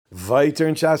Vayter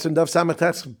and Shas and Daf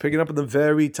Samach, picking up on the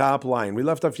very top line. We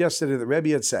left off yesterday that Rebbe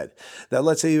had said that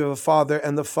let's say you have a father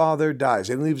and the father dies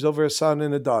and leaves over a son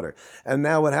and a daughter. And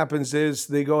now what happens is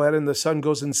they go ahead and the son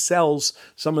goes and sells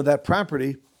some of that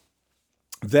property.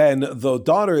 Then the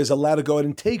daughter is allowed to go ahead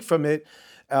and take from it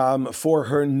for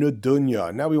her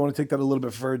nudunya. Now we want to take that a little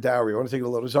bit for her dowry. We want to take it a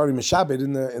little. It's already mishabed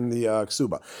in the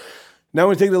ksuba. Now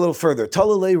we're going to take it a little further.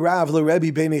 Talalei Rav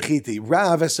leRebbi ben Echiti.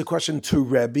 Rav asked a question to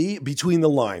Rebbe between the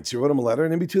lines. He wrote him a letter,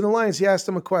 and in between the lines, he asked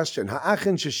him a question.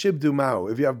 Ha'achen sheshibdu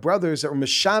ma'u. If you have brothers that are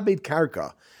mishabed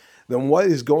karka, then what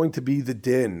is going to be the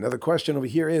din? Now the question over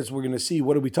here is, we're going to see,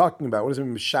 what are we talking about? What does it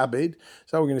mean, mishabed?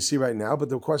 So we're going to see right now. But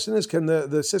the question is, can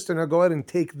the sister now go ahead and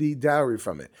take the dowry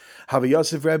from it? Havi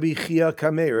Yosef Rebbe Chia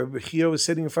Kameh. Rebbe Chia was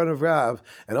sitting in front of Rav,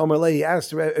 and Omer Leh, he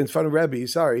asked, in front of Rebbe,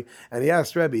 and he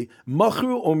asked Rebbe,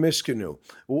 Machru or Mishkenu?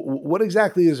 What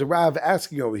exactly is Rav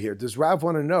asking over here? Does Rav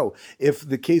want to know if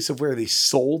the case of where they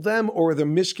sold them, or the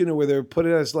Mishkenu, where they put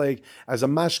it as a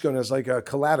mashkon, as like a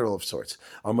collateral of sorts?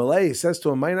 Omer Leh says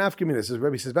to him, says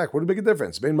Rebbe says back, what a big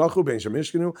difference. Bein machu, bein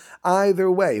shemishkenu.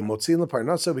 Either way, motziin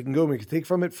leparnasa, we can go and we can take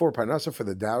from it for parnasa for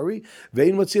the dowry.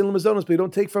 Vein motziin lemizonos, but we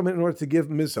don't take from it in order to give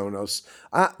mizonos.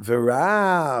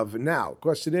 Verav. Now,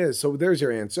 question is, so there's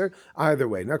your answer. Either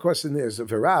way. Now, question is,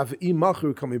 verav I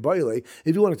machru kami baile.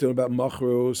 If you want to know about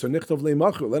machru, so nichtov le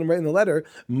machru. Let him write in the letter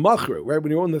machru. Right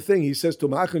when you own the thing, he says to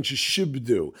machin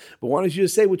shishibdu. But why don't you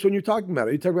just say which one you're talking about?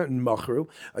 Are you talking about machru?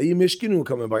 Are you mishkinu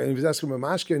coming by? And if he's asking about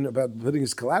mashkin about putting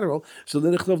his collateral. So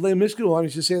then why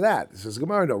don't you say that? It says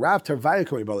Gemara, no, Rav Tarvaya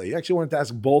Kami Bali. He actually wanted to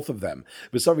ask both of them.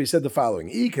 But sorry, he said the following.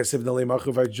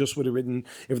 If I just would have written,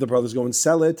 if the brothers go and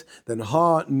sell it, then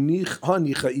I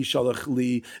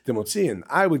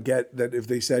would get that if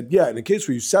they said, yeah, in the case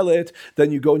where you sell it,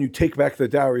 then you go and you take back the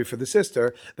dowry for the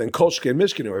sister, then Kolshke and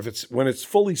Mishkinu. If when it's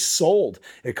fully sold,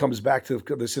 it comes back to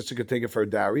the sister could take it for a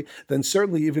dowry, then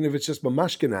certainly even if it's just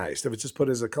mamashkinized, if it's just put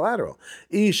as a collateral.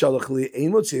 But if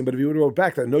you would have wrote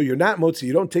back that, no, you're not motzi,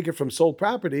 you don't take it from sold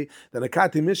property, then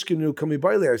akati mishkinu kami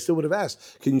barley, I still would have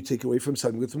asked, can you take away from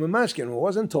something with from a mashkin? Well, it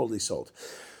wasn't totally sold.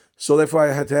 So therefore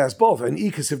I had to ask both. And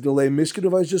ikas if delay mishkinu,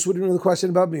 I was just wondering the question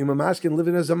about being a mashkin,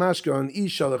 living as a mashkin,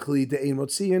 ishalachli de ein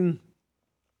motziin.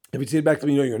 If you take it back to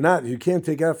me, no, you're not. You can't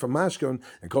take it out from Mashkon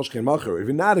and Kolshken Macher. If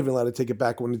you're not even allowed to take it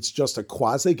back when it's just a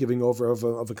quasi giving over of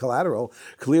a collateral,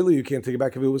 clearly you can't take it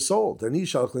back if it was sold. And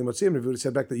if you would have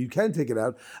said back that you can take it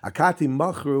out, Akati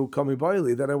Machru Kami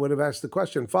Boili, then I would have asked the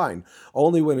question, fine.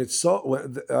 Only when it's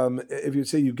sold, if you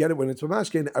say you get it when it's from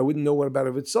Mashkin, I wouldn't know what about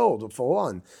if it's sold. For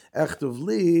one, Echtav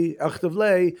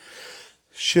Le,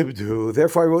 Shibdu.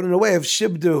 Therefore, I wrote in a way of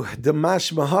Shibdu, the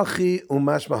mashmahachi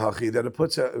umashmahachi, that it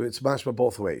puts it's mashma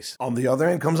both ways. On the other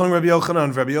hand, comes on Rabbi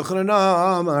Yochanan. Rabbi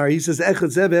Yochanan, he says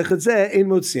echad zeh ein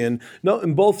motziin. No,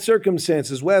 in both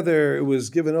circumstances, whether it was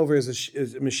given over as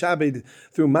mishabed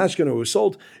through mashkin or was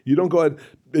sold, you don't go ahead.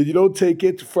 You don't take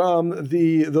it from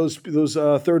those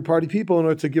third party people in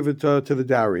order to give it to the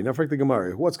dowry. Now, frankly,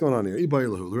 Gemara, what's going on here?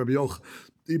 Ibaylahu, Rabbi Yochanan.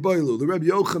 The Rebbe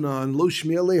Yochanan, lo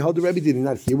shmiel le, how the Rebbe did he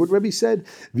not hear what Rebbe said?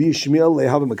 Via shmiel le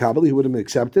have a makabel, he would have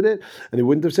accepted it, and he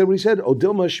wouldn't have said what he said.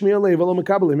 Odilma shmiel le velo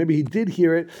makabel. Maybe he did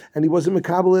hear it, and he wasn't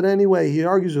makabel it anyway. He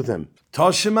argues with him.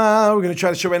 Tashima, we're going to try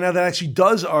to show right now that actually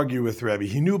does argue with Rebbe.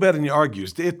 He knew better and he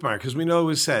argues. The Itmar, because we know it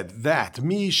was said that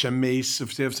mi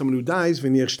shameis, if someone who dies,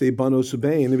 v'niach shtei banos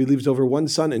ubein, if he leaves over one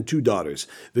son and two daughters.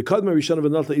 V'kadma rishon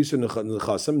v'nalta isur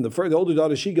nechasam. The older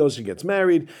daughter, she goes and gets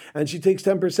married, and she takes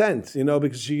 10%,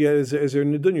 because she is her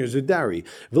nedunya, is her dowry.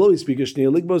 V'lo speaker shnei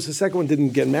ligbos. The second one didn't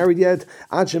get married yet.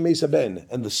 Ad shameis ben,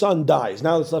 and the son dies.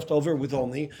 Now it's left over with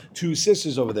only two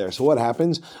sisters over there. So what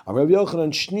happens? Rabbi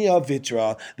Yochanan shnia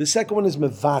vitra. The second one is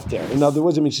mevater. In other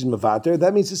words, it means she's mevater.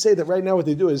 That means to say that right now what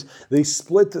they do is they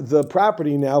split the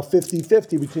property now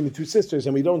 50-50 between the two sisters,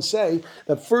 and we don't say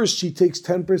that first she takes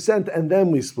 10% and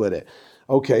then we split it.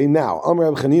 Okay, now, Amr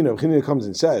Reb Chanina comes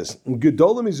and says,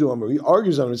 Gedola Mizu Amr, he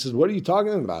argues on it and says, what are you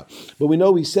talking about? But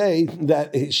we say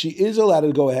that she is allowed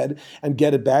to go ahead and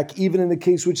get it back, even in a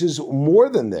case which is more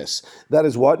than this. That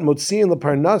is what? Motziin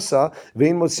leparnasa,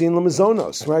 vein motziin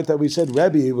lemizonos, right? That we said,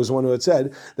 Rebbe was one who had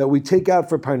said that we take out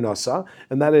for parnasa,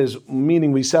 and that is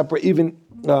meaning we separate, even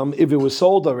if it was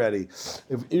sold already,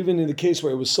 even in the case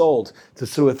where it was sold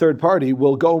to a third party,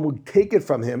 we'll go and we'll take it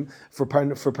from him for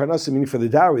parnasa, meaning for the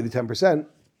dowry, the 10%.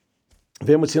 But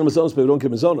we don't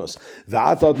give mizonos.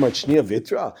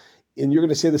 and you're going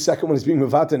to say the second one is being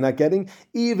mavata, not getting,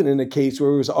 even in a case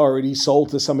where it was already sold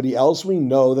to somebody else, we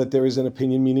know that there is an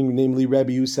opinion, meaning namely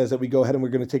Rebbe, who says that we go ahead and we're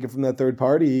going to take it from that third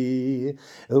party. And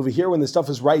over here, when the stuff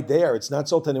is right there, it's not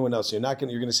sold to anyone else. You're going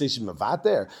to say she's mavat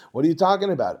there. What are you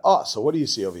talking about? Oh, so what do you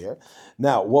see over here?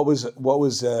 Now, what was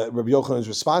Rabbi Yochanan's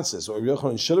responses? What Rabbi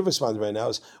Yochanan should have responded right now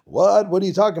is, what are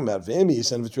you talking about?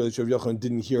 V'emi, and if it's really true, Rabbi Yochanan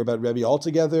didn't hear about Rebbe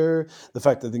altogether, the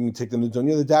fact that they can take the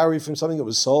Nedunya, the dowry, from something that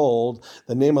was sold,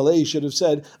 the name Alei should have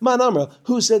said, Man Amra,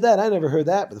 who said that? I never heard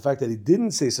that. But the fact that he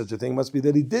didn't say such a thing must be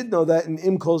that he did know that, and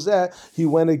Im Kolzeh, he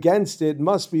went against it,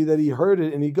 must be that he heard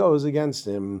it and he goes against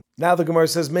him. Now the Gemara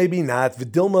says, maybe not.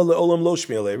 V'dilma le'olam lo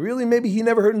shmi'alei. Really, maybe he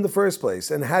never heard it in the first place.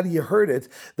 And had he heard it,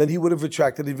 then he would have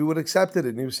retracted it, he would have accepted it.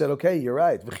 And he would have said, okay, you're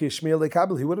right. He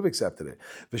would have accepted it.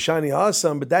 V'shani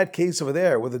awesome, but that case over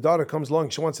there, where the daughter comes along,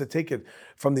 she wants to take it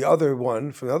from the other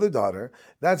one, from the other daughter,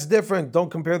 that's different. Don't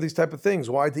compare these type of things.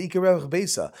 Why?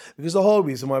 Because the whole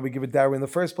reason why we give it dowry in the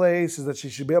first place is that she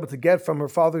should be able to get from her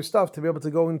father's stuff to be able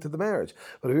to go into the marriage.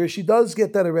 But here she does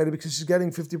get that already because she's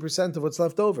getting 50% of what's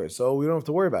left over. So we don't have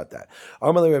to worry about that.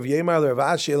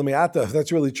 If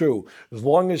that's really true, as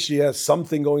long as she has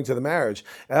something going to the marriage,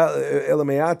 let's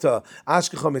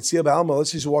say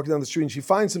she's walking down the street and she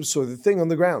finds some sort of thing on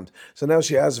the ground. So now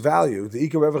she has value. The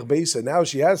Ika Revach Beisa, now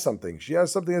she has something. She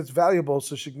has something that's valuable,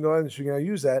 so she can go ahead and she can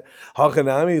use that. You're going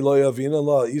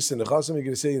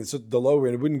to say it's the lower,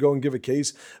 and it wouldn't go and give a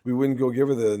case. We wouldn't go give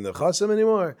her the nechasim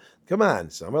anymore. Come on.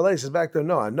 So Amalei says back there,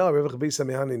 no, Revach Beisa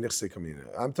mehani nichse kamina.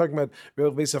 I'm talking about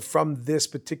Revach Beisa from this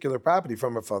particular property,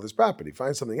 from her father's property.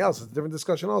 Find something else. It's a different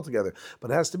discussion altogether.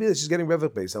 But it has to be that she's getting Revach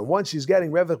Beisa. And once she's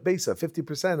getting Revach Beisa,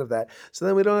 50% of that, so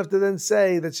then we don't have to then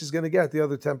say that she's going to get the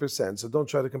other 10%. So don't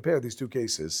try to compare these two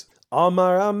cases.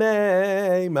 Amar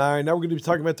Ameimar. Now we're going to be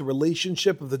talking about the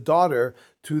relationship of the daughter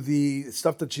to the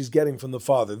stuff that she's getting from the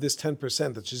father. This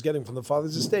 10% that she's getting from the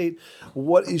father's estate,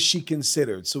 what is she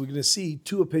considered? So we're going to see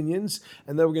two opinions,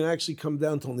 and then we're going to actually come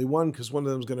down to only one because one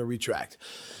of them is going to retract.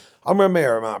 Amar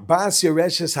Meir, Bas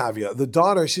Yoreshes Havia. The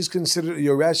daughter, she's considered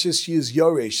Yoreshes, she is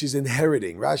Yoresh, she's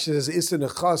inheriting. Rashi says, Issa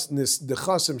nechasim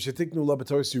shetiknu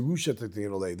labatoris Yerusha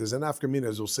tiknu. There's an afkamina,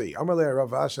 as we'll see. Amar Leir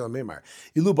Rav Ashel Meimar.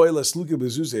 Ilu Baila Sluka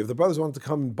Bezuze. If the brothers wanted to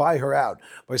come and buy her out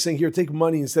by saying, here, take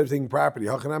money instead of taking property,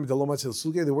 Hachanami Dalomatzil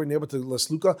Sluka, they weren't able to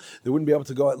Lasluka, they wouldn't be able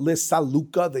to go at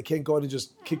Lisaluka, they can't go out and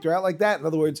just kick her out like that. In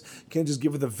other words, can't just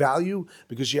give her the value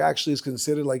because she actually is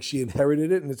considered like she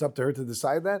inherited it and it's up to her to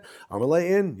decide that. Amar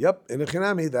Leir in, yep. In a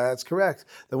chinami, that's correct.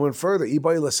 Then went further. They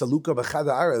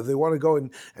want to go and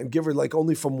give her like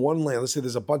only from one land. Let's say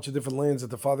there's a bunch of different lands that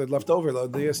the father had left over,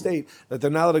 the estate, that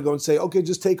they're not allowed to go and say, okay,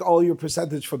 just take all your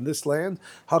percentage from this land.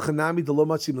 They're not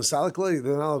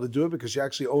allowed to do it because she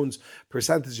actually owns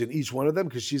percentage in each one of them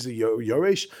because she's a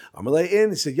Yoresh. Amalei in,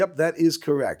 he said, yep, that is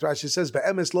correct. Rashi says, if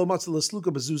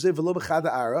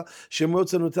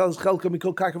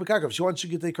she wants, she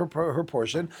can take her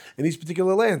portion in each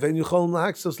particular land. They can't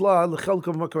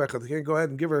go ahead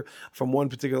and give her from one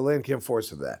particular land, can't force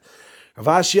her that. Rav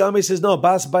Ashi Amei says, no,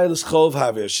 Bas Bailas Chov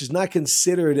Havir. She's not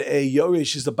considered a Yoresh,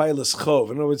 she's a Bailas Chov.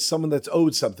 In other words, someone that's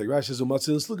owed something. Rashi says, and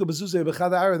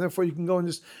therefore you can go and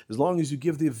just, as long as you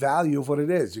give the value of what it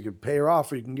is, you can pay her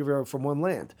off or you can give her from one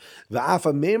land.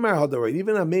 Va'afa Meimar Hadorah.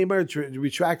 Even a Meimar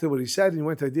retracted what he said and he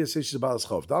went to idea, say she's a Bailas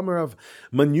Chov. Damar of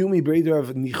Manyumi Breder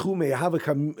of Nichume Hava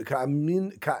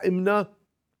Ka'imna.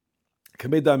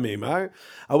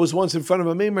 I was once in front of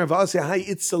a Meimar.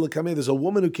 There's a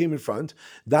woman who came in front.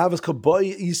 She wanted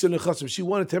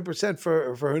 10%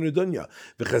 for her Nedunya.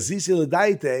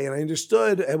 And I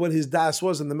understood what his das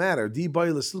was in the matter. If the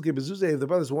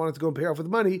brothers wanted to go and pay off with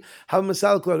money, it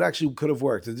actually could have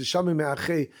worked. I heard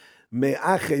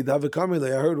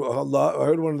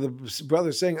one of the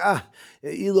brothers saying,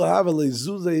 if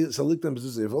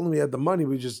only we had the money,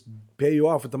 we just pay you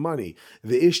off with the money.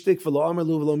 The ishtik for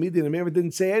the Meir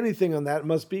didn't say anything on that. It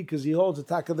must be because he holds the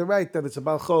tak of the right that it's a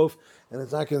balchov and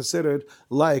it's not considered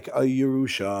like a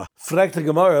Yerusha. Frekta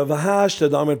Gemara,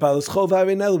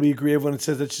 we agree when it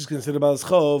says that she's considered balas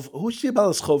chov. Who is she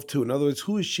balas chov to? In other words,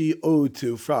 who is she owed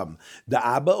to from? The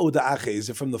Abba or the Ache? Is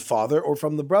it from the father or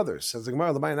from the brothers? Says the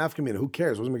Gemara, who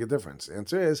cares? What does it make a difference? The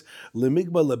answer is to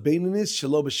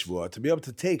be able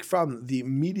to take from the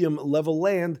medium level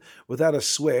land without a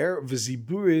swear,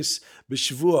 v'ziburis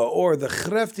b'shvua, or the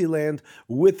chrefti land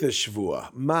with the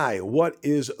shvua. What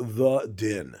is the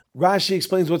din? Rashi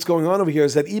explains what's going on over here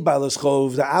is that ibal is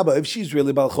chov the abba. If she's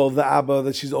really bal chov the abba,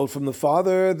 that she's owed from the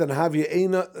father, then then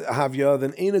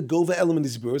eina gova element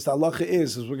of ziburis. The halacha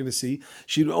is, as we're going to see,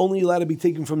 she'd only allowed to be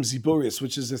taken from ziburis,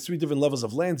 which is the three different levels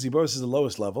of land. Ziburis is the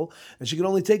lowest level, and she can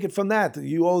only take it from that.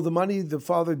 You owe the money, the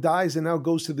father dies, and now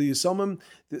goes to the yisomim.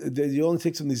 You only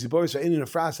take from the ziburis. And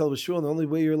the only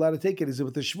way you're allowed to take it is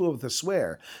with the shvua, with a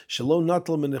swear. Shalom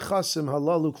natlam nechasim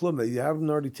halalu klum, that you haven't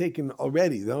already taken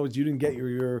already. In other words, you didn't get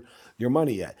your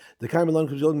money yet. The Kaimalan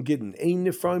Kujolin Gidden.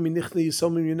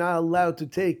 You're not allowed to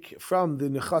take from the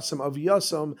nechasim of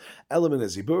yasam element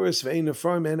as ziburis, ve'ein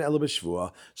nefram and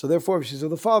elabeshvua. So therefore, if she's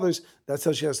of the fathers, that's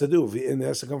how she has to do. And it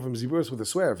has to come from ziburis with a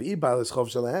swear. If ibal is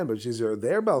chov shalahan, but she's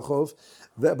their balchov,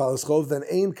 then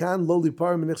ein kan lo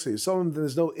lipar menichse yisomim. Then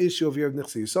there's no issue of your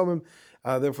nechse yisomim.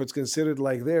 Therefore, it's considered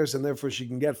like theirs, and therefore she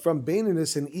can get from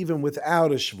baininess and even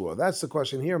without a shvua. That's the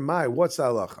question here. What's the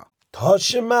halacha?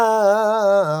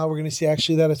 Toshima. We're going to see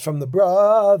actually that it's from the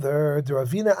brother.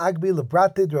 Ravina Agbi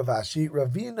Lebrate Ravashi.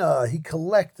 Ravina, he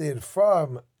collected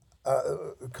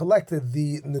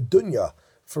the Nedunya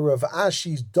for Rav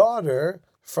Ashi's daughter.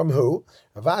 From who?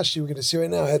 Rav Ashi, we're going to see right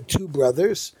now, had two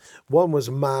brothers. One was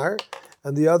Mar,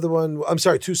 and the other one,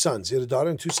 two sons. He had a daughter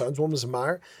and two sons. One was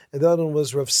Mar, and the other one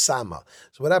was Rav Sama.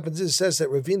 So what happens is, it says that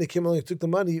Ravina came along and took the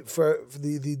money for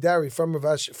the dowry from Rav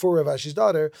Ashi, for Rav Ashi's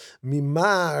daughter,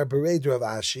 Mimar Bered Rav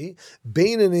Ashi,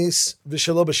 Beinanis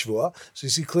V'Shalo B'Shvua. So you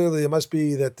see clearly it must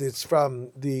be that it's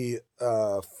from the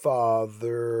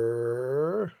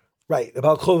father. Right,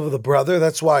 about Chov of the brother.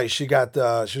 That's why she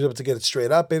was able to get it straight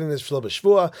up. And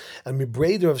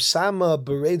Mibreder of Sama,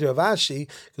 Bereder of Ashi,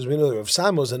 because we know that Rav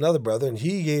Sama was another brother, and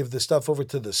he gave the stuff over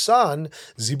to the son,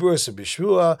 Ziburis of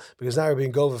Bishvua, because now we're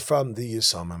being over from the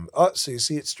Yisomim. So you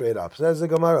see it straight up. Says the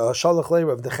Gemara, Shalach Leir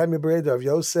of Nechemia Bereder of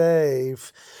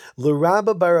Yosef,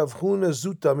 L'Rabba bar of Huna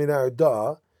Zuta min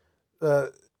Arda.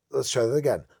 Let's try that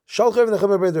again. Shalchev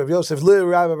Nechemia Bereder of Yosef,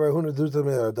 L'Rabba bar Huna Zuta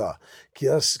min Arda. Ki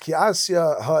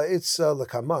Asya ha'itza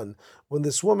lekaman. When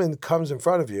this woman comes in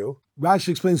front of you, Rashi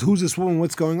explains who's this woman,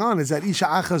 what's going on. Is that Isha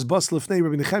Achas Bas Lefnei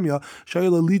Rabbi Nechemia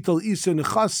Shayla Lital Isa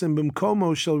Nechasim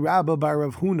B'Mkomo Shel Rabba Bar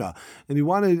Rav Huna, and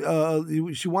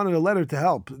she wanted a letter to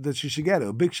help that she should get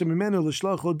it. Biksha Mimenu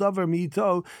L'Shloch Lo Davar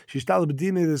Miito Shishtala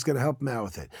B'Dina is going to help him out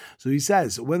with it. So he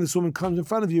says, when this woman comes in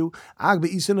front of you, Ag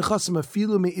Be'Isa Nechasim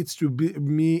Afilu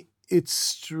Mi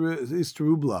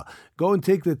Itzrubla. Go and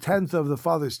take the 10th of the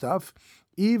father's stuff,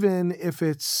 even if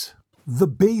it's the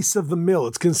base of the mill.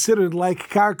 It's considered like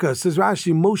karka. Says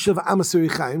Rashi, Moshev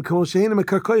Amasurichaim, Kamoshehinam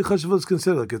Karkoi Chashav is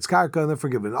considered like it's karka and they're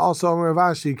forgiven. Also, Rav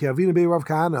Ashi, Kiavina Be Rav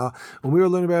Kahana, when we were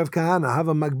learning about Rav Kahana, have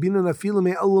a Magbina Nafila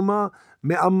Me Aluma. He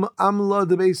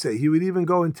would even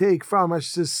go and take from Rashi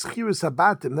says Schirus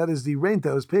Habatim, that is the rent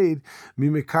that was paid,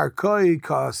 Mimekarkoi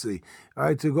Kasi. All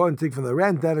right, to go and take from the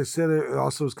rent, that is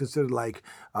also is considered like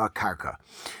karka.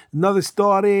 Another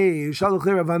story, Shalach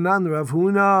Rav Anan Rav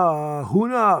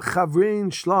Huna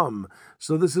Chavrein Shlom.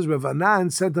 So this is Rav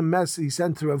Anan sent a message. He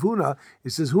sent to Rav Huna.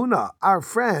 He says, Huna, our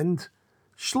friend,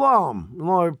 Shlom,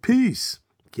 Lord, peace.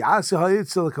 When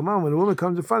a woman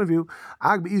comes in front of you,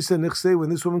 when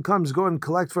this woman comes, go and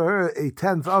collect for her a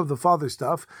 10th of the father's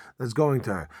stuff that's going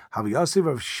to her.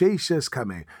 Rav Sheshes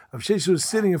was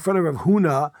sitting in front of Rav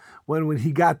Huna when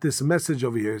he got this message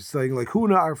over here, saying like,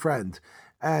 Huna, our friend.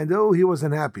 And he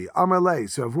wasn't happy. Amalei.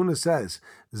 So Rav Huna says,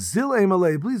 Zil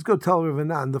Amalei, please go tell Rav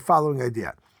Anan the following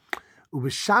idea. And the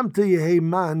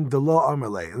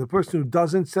person who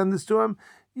doesn't send this to him,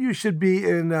 you should be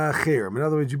in Chirim. In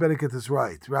other words, you better get this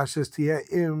right. Rashi says,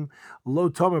 Tiyeh lo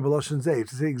tomer b'loshen zeh.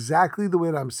 To say exactly the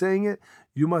way that I'm saying it,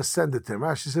 you must send it to him.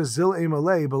 Rashi says, Zil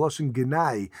emalei b'loshen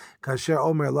genai kasher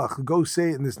omer lach. Go say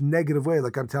it in this negative way,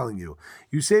 like I'm telling you.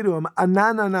 You say to him,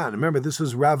 Anan Anan. Remember, this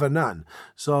was Rav Anan.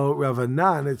 So Rav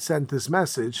Anan had sent this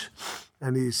message,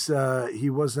 and he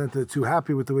wasn't too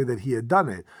happy with the way that he had done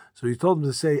it. So he told him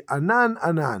to say, Anan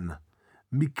Anan,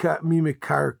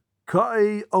 mimikar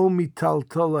Kai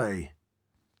omitaltale.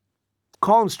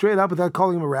 Call him straight up without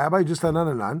calling him a rabbi, just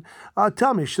anan.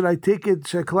 Tell me, should I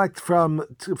collect from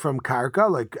karka,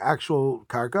 like actual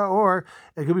karka, or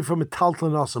it could be from a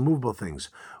taltlan also, movable things.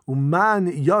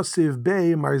 Uman Yosef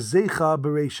Bey Marzecha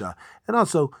Beresha. And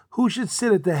also, who should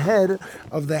sit at the head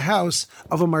of the house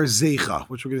of a Marzecha,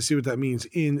 which we're going to see what that means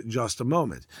in just a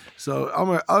moment. So,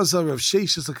 Amar Azar of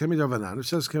Sheshis Lakamid Ravanan, Rav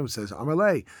says, Amar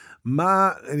Lei,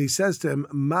 Ma, and he says to him,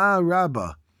 Ma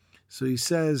Rabba. So he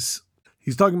says,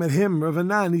 He's talking about him, Rav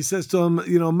Anan. He says to him,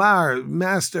 Mar,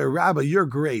 Master, Rabbi, you're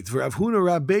great. Rav Huna,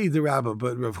 Rabbi, the Rabbi.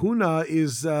 But Rav Huna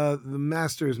is the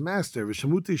master's master.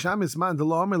 V'shamuti shamis man de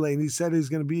lo amerle. And he said he's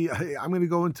going to be, I'm going to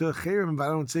go into Cherem if I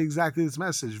don't say exactly this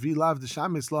message. V'lav de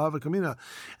shamis lo hava kamina.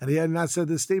 And he had not said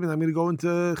this statement, I'm going to go into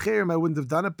Cherem. I wouldn't have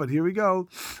done it, but here we go.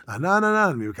 Anan,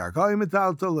 miukarkoy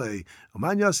metal tolei.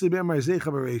 Uman yossi be'amar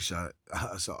zeicha bereisha.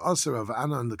 So also Rav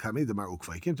Anan the Kamei de Mar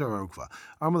Ukva. He came to Mar Ukva.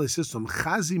 Amalei says to him,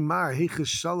 Chazi Mar heiches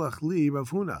shalach li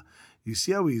Rav Huna. You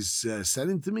see how he's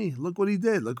saying to me? Look what he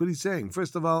did. Look what he's saying.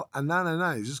 First of all,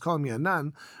 Anan. He's just calling me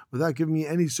Anan without giving me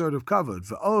any sort of cover.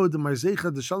 Oh, the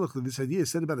Marzecha, the Shalach, this idea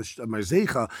said about a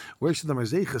Marzecha. Where should the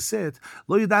Marzecha sit?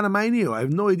 Lo Yadana Mainio. I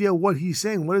have no idea what he's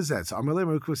saying. What is that? So Amalei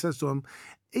Mar Ukva says to him,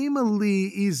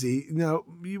 Emily easy. Now,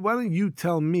 why don't you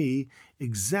tell me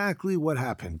exactly what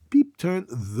happened? Beep, turn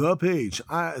the page.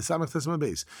 Samach Tesma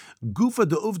base. Gufa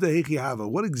de uvda hechi hava.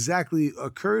 What exactly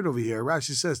occurred over here?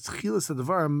 Rashi says, Tchilas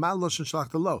hadavar ma loshen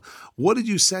shalachta lo. What did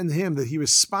you send him that he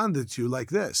responded to you like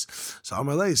this? So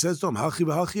Amalei says to him, Hachi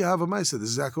v'hachi hava ma'isa.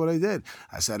 This is exactly what I did.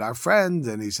 I said, our friend,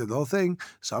 and he said the whole thing.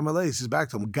 So Amalei says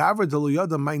back to him, Gavra de lo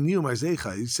yada ma'niu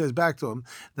marzecha. He says back to him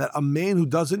that a man who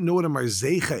doesn't know what a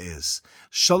marzecha is,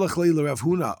 Shalach leila Rav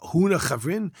Huna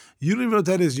chavrin. You don't even know what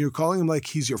that is. You're calling him like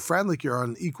he's your friend, like you're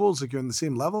on equals, like you're on the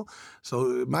same level.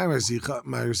 So my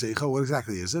marzecha, what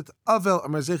exactly is it? Avel, a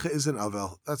marzecha is an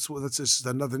avel. That's just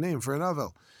another name for an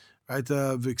avel, right?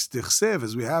 V'chsev,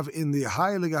 as we have in the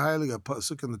heilige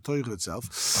pasuk in the Torah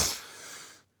itself.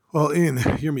 Well,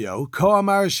 hear me out. Ko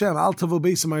amar Hashem, al tavo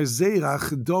beis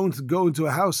marzerach. Don't go into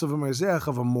a house of a marzerach,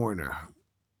 of a mourner.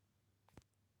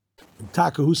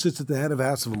 Taka, who sits at the head of a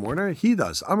house of a mourner? He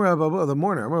does. Amar Avavo, the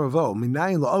mourner. Amar Avavo,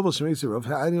 minayin la'avel shemeitzirov.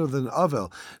 I know that an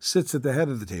avel sits at the head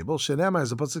of the table. Shenema,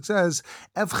 as the pasuk says,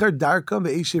 Efcher darkam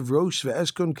ve'eshev rosh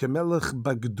ve'eshkon kemelech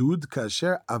bagdud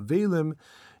kasher avelim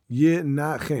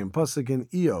yenachem. Pasuk in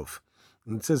Eov.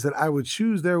 And it says that I would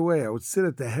choose their way. I would sit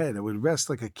at the head. I would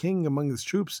rest like a king among his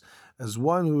troops, as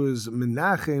one who is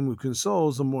menachem, who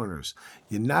consoles the mourners.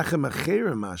 Yenachem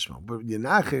acherem mashma. But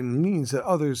yenachem means that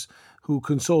others who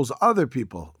consoles other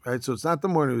people, right? So it's not the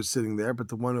mourner who's sitting there, but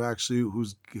the one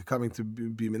who's coming to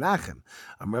be menachem.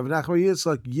 Rav Nachman, it's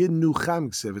like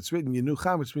yinucham ksev. It's written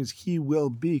yinucham, which means he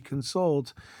will be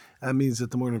consoled. That means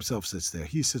that the mourner himself sits there.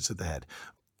 He sits at the head.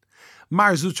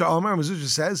 Marzucha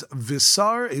says,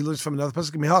 Visar, he learns from another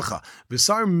pasuk, Mihacha.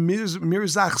 Visar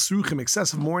mirzach sruchim,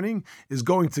 excessive mourning is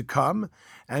going to come.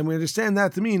 And we understand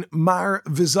that to mean Mar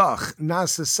vizach,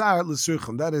 nasasar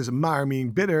l'sruchim. That is Mar, meaning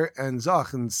bitter, and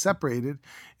Zach, and separated,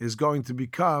 is going to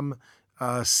become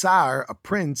Sar, a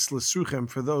prince, l'sruchim,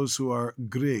 for those who are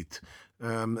great.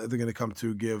 They're going to come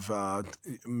to give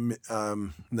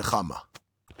nechama.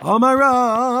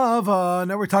 Amarava.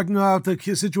 Now we're talking about the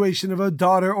situation of a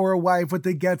daughter or a wife, what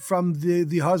they get from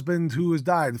the husband who has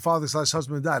died, the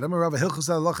father/husband who died. Amarava hilchos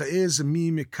halacha is mi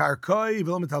mikarkoi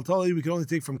v'lo metaltoli. We can only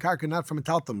take from karka, not from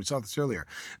metaltom. We saw this earlier.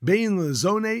 Bein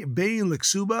lezone, bein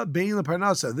leksuba, bein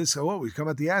leparnasa. This we come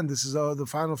at the end. This is the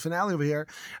final finale over here,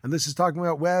 and this is talking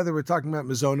about whether we're talking about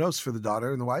mezonos for the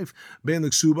daughter and the wife, bein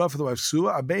leksuba for the wife's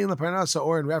ksuba, or bein leparnasa,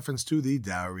 or in reference to the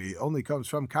dowry. Only comes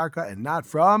from karka and not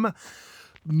from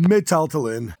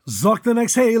Metaltalin. Zok the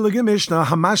next hey, look at Mishnah.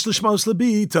 Hamashlish maos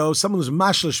lebito. Someone who's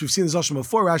mashlish. We've seen this also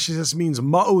before. Rashi says means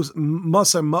maos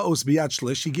masar maos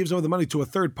biachlish. He gives over the money to a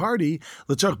third party.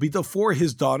 L'tzarch bito for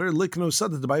his daughter. Likno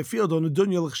sada to buy a field on a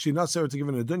dunya l'chshinasar to give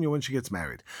an a dunya when she gets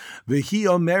married. V'hi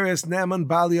omeres neman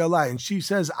bali alai. And she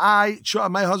says,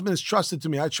 my husband is trusted to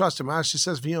me. I trust him. Rashi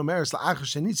says v'hi omeres la'achar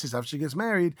shenitzis after she gets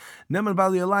married. Neman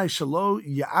bali alai shalo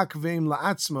ya'akvim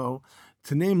la'atzmo.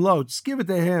 To name low, just give it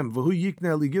to him. Give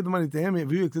the money to him.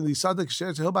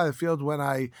 He'll buy the field when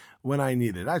I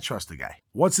need it. I trust the guy.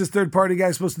 What's this third party guy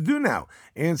supposed to do now?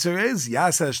 Answer is do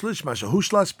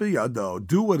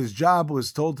what his job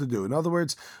was told to do. In other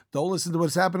words, don't listen to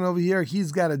what's happening over here.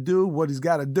 He's got to do what he's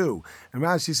got to do. And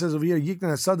Rashi says over here,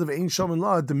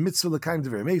 the mitzvah l'kaim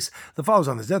divrei meis. The fellow's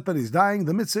on his deathbed, he's dying.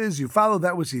 The mitzvah is you follow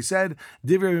that which he said.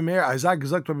 Divrei Meir, Isaac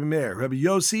Gazak Rabbi Meir. Rabbi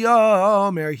Yossi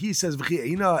Omer, he says,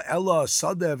 Ella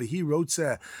Sadev, he wrote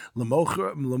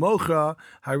Lamochra,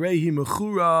 Harehi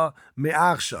Mechura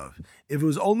Me'achshav. If it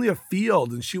was only a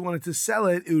field and she wanted to sell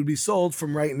it, it would be sold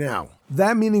from right now.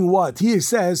 That meaning what? He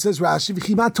says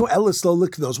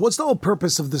Rashi, what's the whole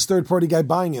purpose of this third party guy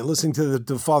buying it, listening to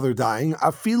the father dying?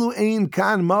 Afilu ein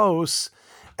kan mos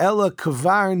Ella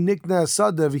kavar nikna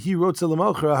sadev he wrote to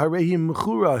lemochra harehi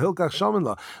mechura hilkach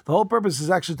shamanla. The whole purpose is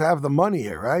actually to have the money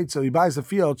here, right? So he buys the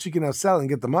field, she can now sell and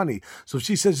get the money. So if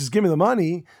she says, just give me the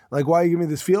money, like, why are you giving me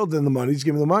this field and the money? Just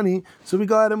give me the money. So we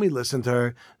go ahead and we listen to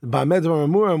her.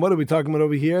 And what are we talking about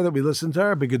over here that we listen to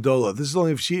her? Begadola. This is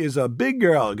only if she is a big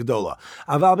girl, Gadola.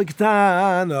 Aval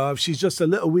beketana, if she's just a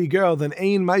little wee girl, then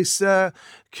ein maisa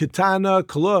ketana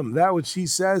kolum. That which she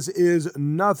says is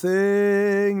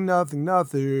nothing.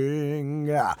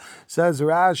 Yeah. Says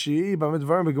Rashi, man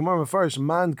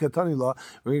katani law.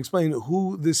 We're going to explain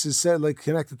who this is said, like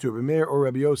connected to, Rabbi Meir or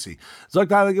Rabbi Yossi. Zok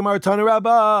Gemara Tana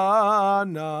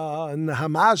Rabbana, and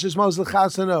Hamash is most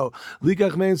l'chasano.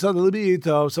 Likach mein sada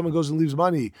libito. Someone goes and leaves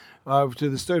money to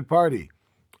this third party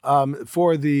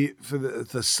for his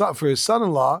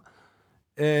son-in-law,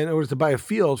 in order to buy a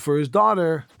field for his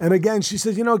daughter. And again, she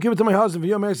says, give it to my husband.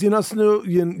 Just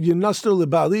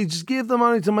give the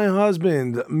money to my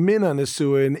husband. Mina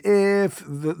nesuin. If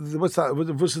what's the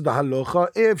halacha?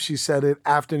 If she said it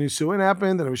after nesuin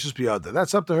happened, then it was just biyada.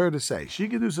 That's up to her to say. She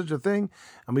could do such a thing,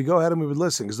 and we go ahead and we would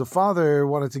listen, because the father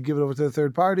wanted to give it over to the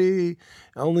third party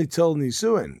only till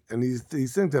nisuin, and he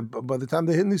thinks that by the time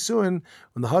they hit nisuin,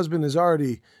 when the husband is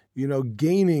already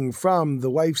gaining from the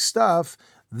wife's stuff,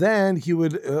 then he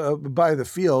would buy the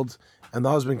field, and the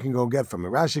husband can go get from it.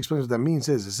 Rashi explains what that means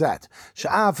is that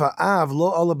Sha'af ha'av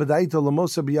lo ola b'daito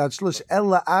l'mosa b'yad shlish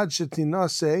ella ad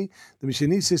shetinase the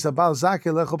mishenisi sabal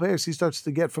zakeh lechol peres. He starts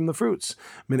to get from the fruits.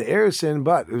 Min erisin,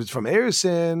 but it was from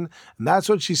erisin, and that's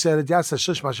what she said. Yasa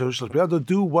shlish mashahu shlish b'yado.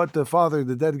 Do what the father,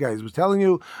 the dead guy, was telling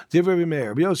you. Divrei Rabbi Meir.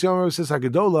 Rabbi Yossi Omer says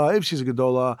hagedola. If she's a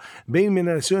gedola, bein min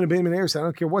erisin and bein min erisin. I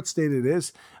don't care what state it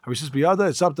is.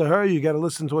 It's up to her. You got to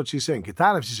listen to what she's saying.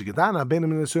 Ketana, if she's a ketana, bein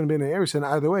min erisin, bein min erisin.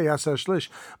 Either way, yasa shlish.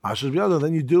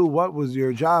 Then you do what was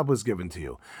your job was given to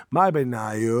you. My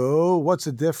benayu, what's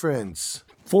the difference?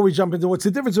 Before we jump into what's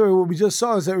the difference, what we just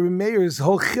saw is that Rabbi Meir's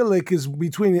whole chilik is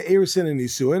between the Erisin and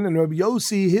Nisuin, and Rabbi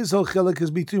Yossi, his whole chilik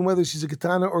is between whether she's a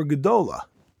Ketana or Gedola.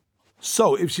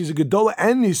 So if she's a Gedola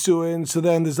and Nisuin, so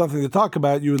then there's nothing to talk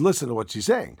about. You would listen to what she's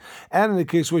saying. And in the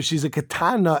case where she's a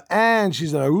Ketana and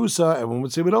she's an Arusa, everyone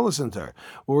would say we don't listen to her.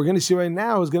 What we're going to see right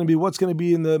now is going to be what's going to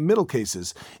be in the middle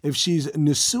cases. If she's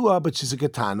Nisua but she's a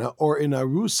Ketana, or in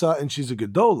Arusa and she's a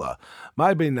Gedola.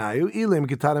 My benayu ilim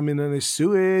Ketana min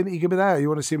Nisuin. You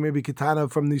want to say maybe Ketana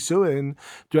from Nisuin?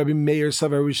 Do Rabbi Meir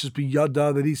savar wishes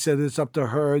biyada that he said it's up to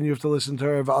her and you have to listen to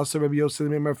her. Also Rabbi Yosef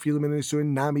Meir filim in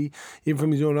Nisuin nami. Even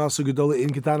from his own also Gedola in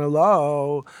Ketana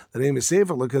lo. The name is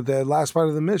Sefer. Look at the last part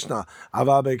of the Mishnah.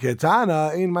 Avabe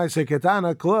Ketana in my say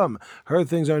Ketana klum. Her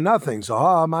things are nothing. So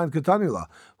ha man Ketanila.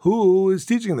 Who is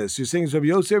teaching this? You're saying it's Rabbi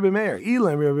Yossi or Rabbi Meir.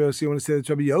 Elam Rabbi Yossi. You want to say it's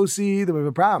Rabbi Yossi? Then we have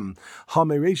a problem. Ha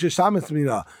mereisha shameth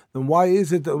mina. Then why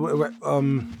is it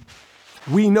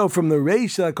we know from the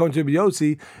Reish that according to Rabbi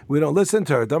Yossi, we don't listen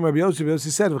to her. Rabbi Yossi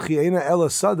said,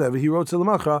 he wrote to the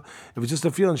Macha, if it's just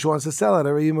a field and she wants to sell it,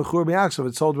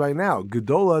 it's sold right now.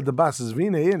 Gedola, the bas is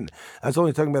vina in. That's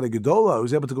only talking about a Gedola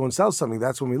who's able to go and sell something.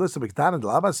 That's when we listen.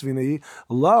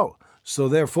 Low. So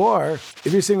therefore, if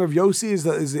you're saying Rav Yossi is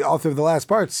the author of the last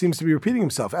part, seems to be repeating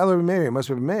himself. Ella Meir, must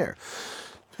be Meir.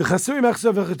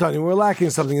 We're lacking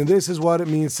something, and this is what it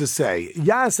means to say. He's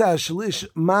got to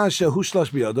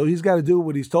do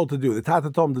what he's told to do. The Tata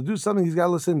told him to do something, he's got to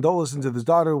listen. Don't listen to his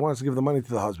daughter who wants to give the money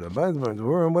to the husband. But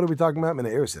what are we talking about?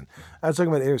 Erison. I'm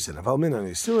talking about Erison. But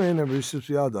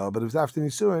if it's after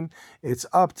Nisuin, it's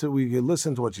up to, we can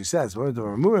listen to what she says. Only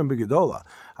Gedola,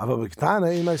 but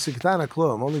Ketana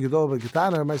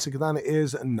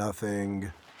is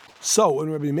nothing. So when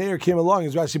Rabbi Meir came along,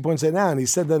 as Rashi points out now, and he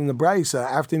said that in the Brisa,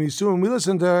 after Nisuin, we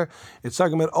listen to her, it's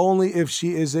talking about only if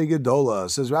she is a Gedola.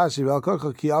 Says Rashi,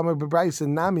 ki amar b'Brisa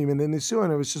nami min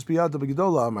Nisuin, it's just biyad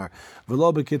b'Gedola amar,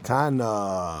 v'lo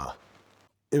b'Ketana.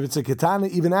 If it's a Ketana,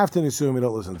 even after Nisuin, we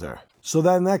don't listen to her. So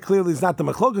then that clearly is not the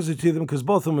machlokas to them, because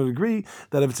both of them would agree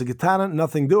that if it's a Ketana,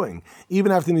 nothing doing.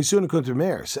 Even after Nisuin, according to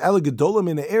Meir. So Ela Gedola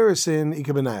min Erisin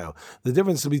ikabenayo. The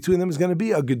difference between them is going to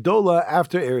be a Gedola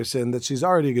after Erisin, that she's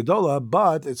already a Gedola,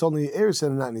 but it's only Erisin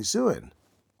and not Nisuin.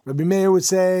 Rabbi Meir would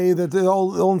say that the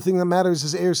only thing that matters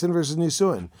is Erisin versus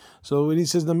Nisuin. So when he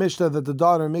says in the Mishnah that the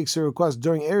daughter makes her request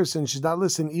during Erisin, she's not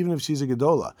listening even if she's a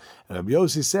Gedola. And Rabbi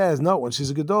Yossi says, no, when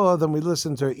she's a Gedola, then we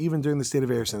listen to her even during the state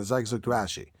of Erisin. It's like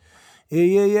Rashi.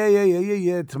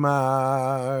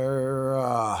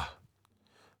 Tamar.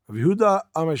 Rabbi Yehuda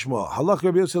Amar Shmuel. Halach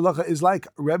Rabbi Yossi halacha is like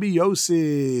Rabbi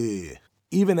Yossi.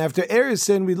 Even after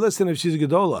Erisin, we listen if she's a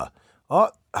Gedola. Oh,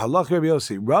 halach Rabbi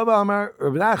Yossi. Rabbi Amar,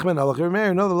 Rabbi Nachman, halach Rabbi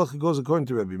Meir. No, the halacha goes according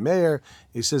to Rabbi Meir.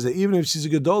 He says that even if she's a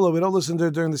Gedola, we don't listen to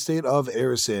her during the state of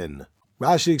Erisin.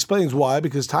 Rashi explains why,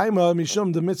 because Taima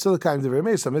Mishum the mitzvah l'kaim devrei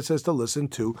mesa. Mitzvah is to listen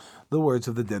to the words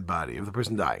of the dead body, of the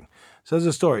person dying. So there's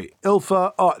a story.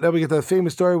 Ilfa, now we get the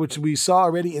famous story which we saw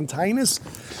already in Tainus.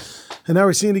 And now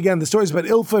we're seeing it again. The stories about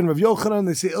Ilfa and Rav Yochanan.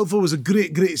 They say Ilfa was a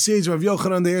great sage. Rav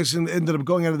Yochanan, they actually ended up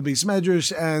going out of the Beis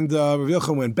Medrash, and Rav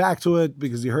Yochanan went back to it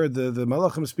because he heard the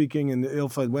Malachim speaking, and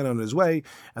Ilfa went on his way.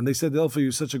 And they said, Ilfa,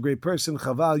 you're such a great person.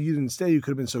 Chaval, you didn't stay. You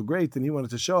could have been so great. And he wanted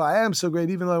to show, I am so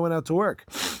great, even though I went out to work.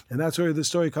 And that's where the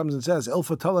story comes and says,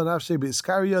 Ilfa tala nafshe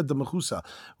b'iskaria d'machusa.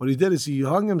 What he did is he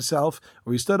hung himself,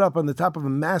 or he stood up on the top of a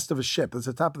mast of a ship. That's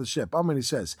the top of the ship. And he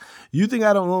says, you think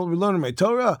I don't learn my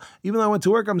Torah? Even though I went to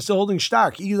work, I'm still holding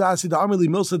shtak.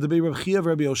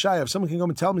 If someone can come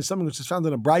and tell me something which is found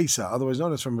in a brisa, otherwise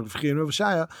known as from Rav Chia and Rav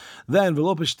Shaya, then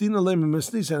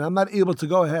and I'm not able to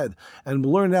go ahead and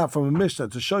learn that from a Mishnah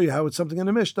to show you how it's something in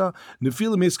a Mishnah,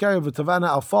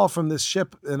 I'll fall from this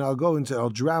ship and I'll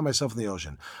drown myself in the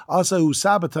ocean. Also,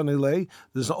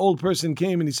 there's an old person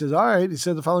came and he says, all right, he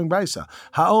said the following brisa.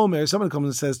 Ha'omer, someone comes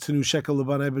and says, Tenu shekel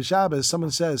lebanai b'Shabbos.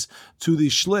 Someone says to the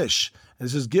shlish, and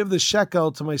he says, give the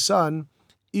shekel to my son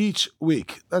each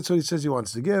week. That's what he says he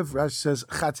wants to give. Rashi says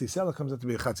chatzi sela comes out to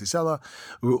be a chatzi sela.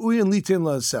 Ru'uyin litin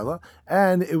la sela,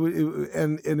 and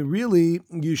and really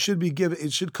you should be giving.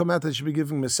 It should come out that you should be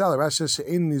giving mesela. Rashi says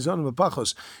in nizonim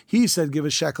b'pachos. He said give a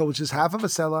shekel, which is half of a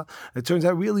sela. It turns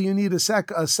out really you need a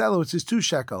sela, which is 2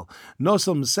 shekel.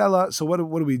 Nosel mesela. So what do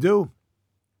we do?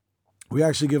 We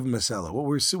actually give him a selah. What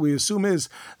we assume is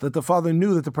that the father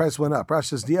knew that the price went up. Rashi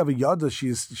says, "Diava yada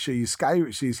she's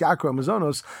yakra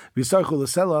mazonos v'sarchu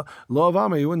l'sela lo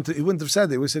avama." He wouldn't have said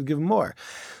that. He would have said give him more.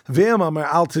 Ve'am amar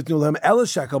al titnu lehem ela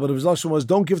shekel. But his lashon was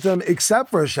don't give them except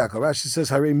for a shekel. Rashi says,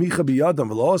 "Harei micha biyadam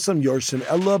v'lo asam yorshim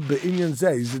ela be'inyan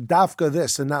zeh." He's a dafka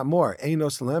this and not more.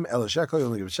 Einos lehem ela shekel. You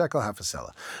only give a shekel, half a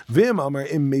selah. Ve'am amar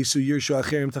im mesu yirshu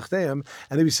acherim tachteim.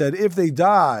 And he said, if they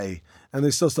die and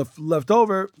there's still stuff left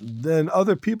over, then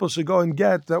other people should go and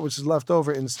get that which is left over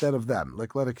instead of them.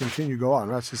 Like, let it continue, go on.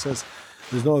 Rashi says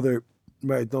there's no other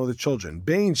children.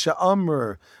 Bein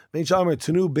sha'amr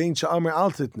tenu, bein sha'amr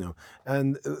al titnu.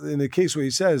 And in the case where he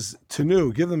says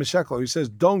tenu, give them a shekel, he says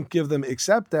don't give them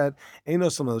except that,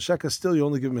 einos a shekel, still you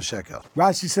only give them a shekel.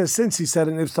 Rashi says since he said,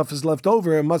 and if stuff is left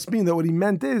over, it must mean that what he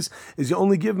meant is you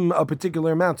only give them a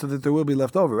particular amount so that there will be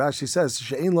left over. Rashi says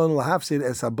she'ein lonu lahafsid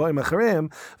es haboim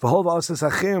achareim v'hol v'asas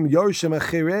acherim yorshim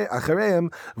achareim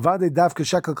vade davka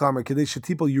shekel kamer kedei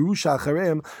shetipol yerusha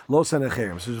achareim lo sen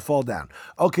acherim. So to fall down.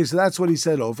 Okay, so that's what he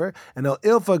said over. And now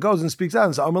Ilfa goes and speaks out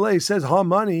and says, Amalei says, ha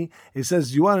money. He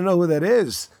says, you want to know who that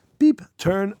is? Beep,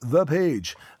 turn the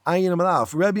page. Ayin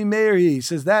Amalaf. Rebbe Meir, he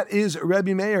says, that is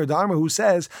Rebbe Meir, the Amar, who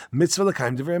says, mitzvah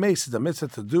l'kaim devrei meis. It's a mitzvah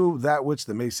to do that which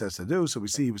the meis says to do. So we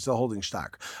see he was still holding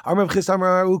stock. Amar Chis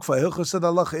Amar Ukva. Hilchos said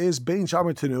the halacha is, bein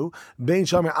shamar tenu, bein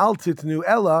shamar al titnu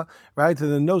ella, right? To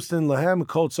the nostin lahem,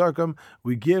 kol tzarkum.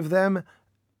 We give them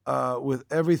with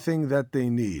everything that they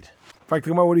need. What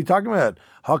are you talking about?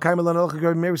 Listen to the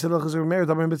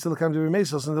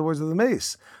words of the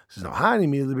mace.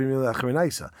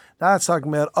 That's talking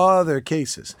about other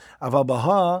cases.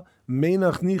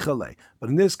 But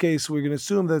in this case, we're going to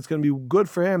assume that it's going to be good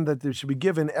for him that they should be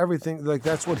given everything, like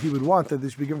that's what he would want, that they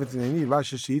should be given everything they need.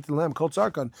 Rashi sheet and lamb called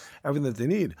sarkon, everything that they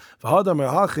need.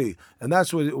 And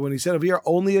that's what when he said over here,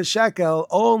 only a shekel,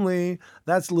 only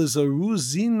that's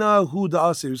lizaruzina hu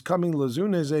da'ase, who's coming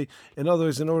lazuneze. In other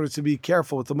words, in order to be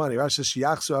careful with the money. Rashi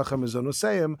shiachsu acham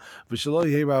ezonosayim v'shelo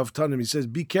yehirav tanim. He says,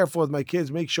 be careful with my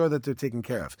kids, make sure that they're taken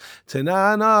care of.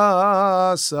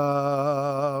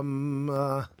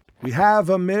 Tenanasam. We have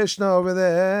a Mishnah over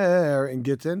there in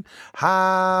Gittin,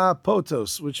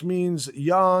 ha-potos, which means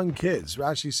young kids.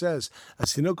 Rashi says,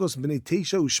 "Asinokos b'nei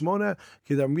teisha u'shmona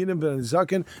kidamrinim b'nei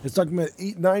zaken." It's talking about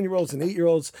 9-year-olds and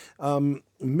 8-year-olds. Mikchan,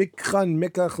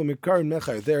 mikach, umikar, and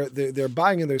mechar. They're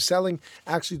buying and they're selling.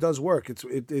 Actually, does work.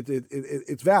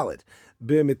 It's valid.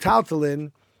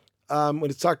 B'mitaltalin, when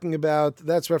it's talking about,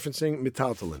 that's referencing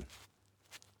mitaltalin.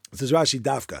 It says Rashi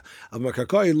Dafka. Av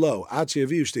makakoi lo achi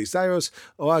aviu shtei sayros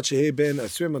o achi ben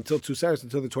asrim until 2 sayros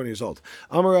until they're 20 years old.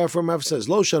 Amar from Rav says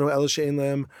lo shano el shein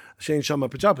lem shein shama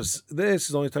pachapas. This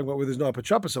is only talking about where there's no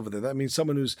pachapas over there. That means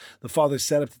someone who's the father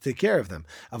set up to take care of them.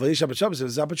 Avalisha pachapas. If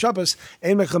it's pachapas,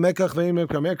 ein mechamekach ve'ein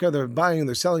mechamekach. They're buying and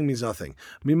they're selling means nothing.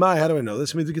 Mimai. How do I know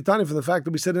this? Means the ketani from the fact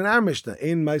that we said in our Mishnah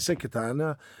ein ma'aseh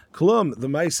ketana klum. The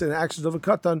ma'aseh and actions of a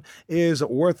katan is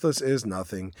worthless, is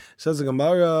nothing. Says the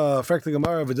Gemara. Fact the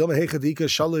Gemara.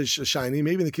 shiny.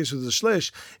 Maybe in the case of the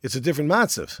shlish, it's a different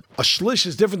matzav. A shlish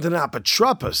is different than an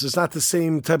apotropos. It's not the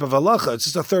same type of halacha. It's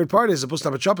just a third party as opposed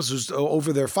to apotropos who's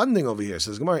over their funding over here.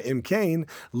 Says Gemara, Im Kain,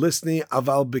 Lisni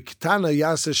aval biktana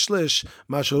yase shlish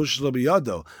mashahush lo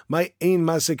biyado. My ein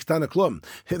maseh ktana klum.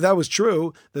 If that was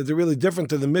true, that they're really different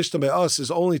to the Mishnah by us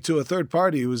is only to a third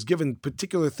party who was given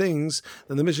particular things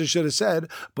than the Mishnah should have said.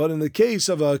 But in the case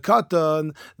of a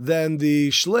katan, then the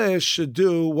shlish should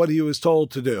do what he was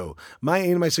told to do. My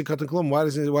ein maseh katan klum. Why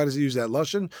does he use that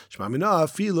lashon? Shema mina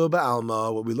filo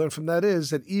ba'alma. What we learn from that is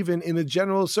that even in a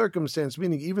general circumstance,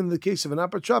 meaning even in the case of an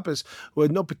apotropos who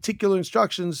had no particular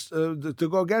instructions to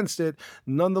go against it,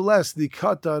 nonetheless the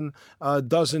katan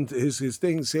doesn't his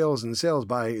thing sales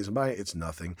by it's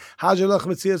nothing. Oh,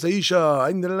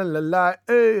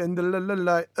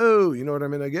 you know what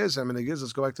I'm in a guess.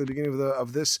 Let's go back to the beginning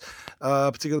of this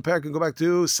particular parak and go back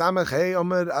to Samach Hey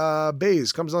Omer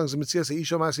Beis. Comes along as Mitzias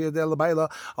Isha Masiyah Del Labaila.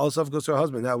 All stuff goes to her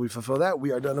husband. Now we fulfill that.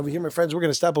 We are done over here, my friends. We're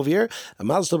going to stop over here. I'm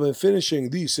finishing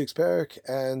the 6th parak,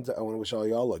 and I want to wish all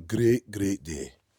y'all a great day.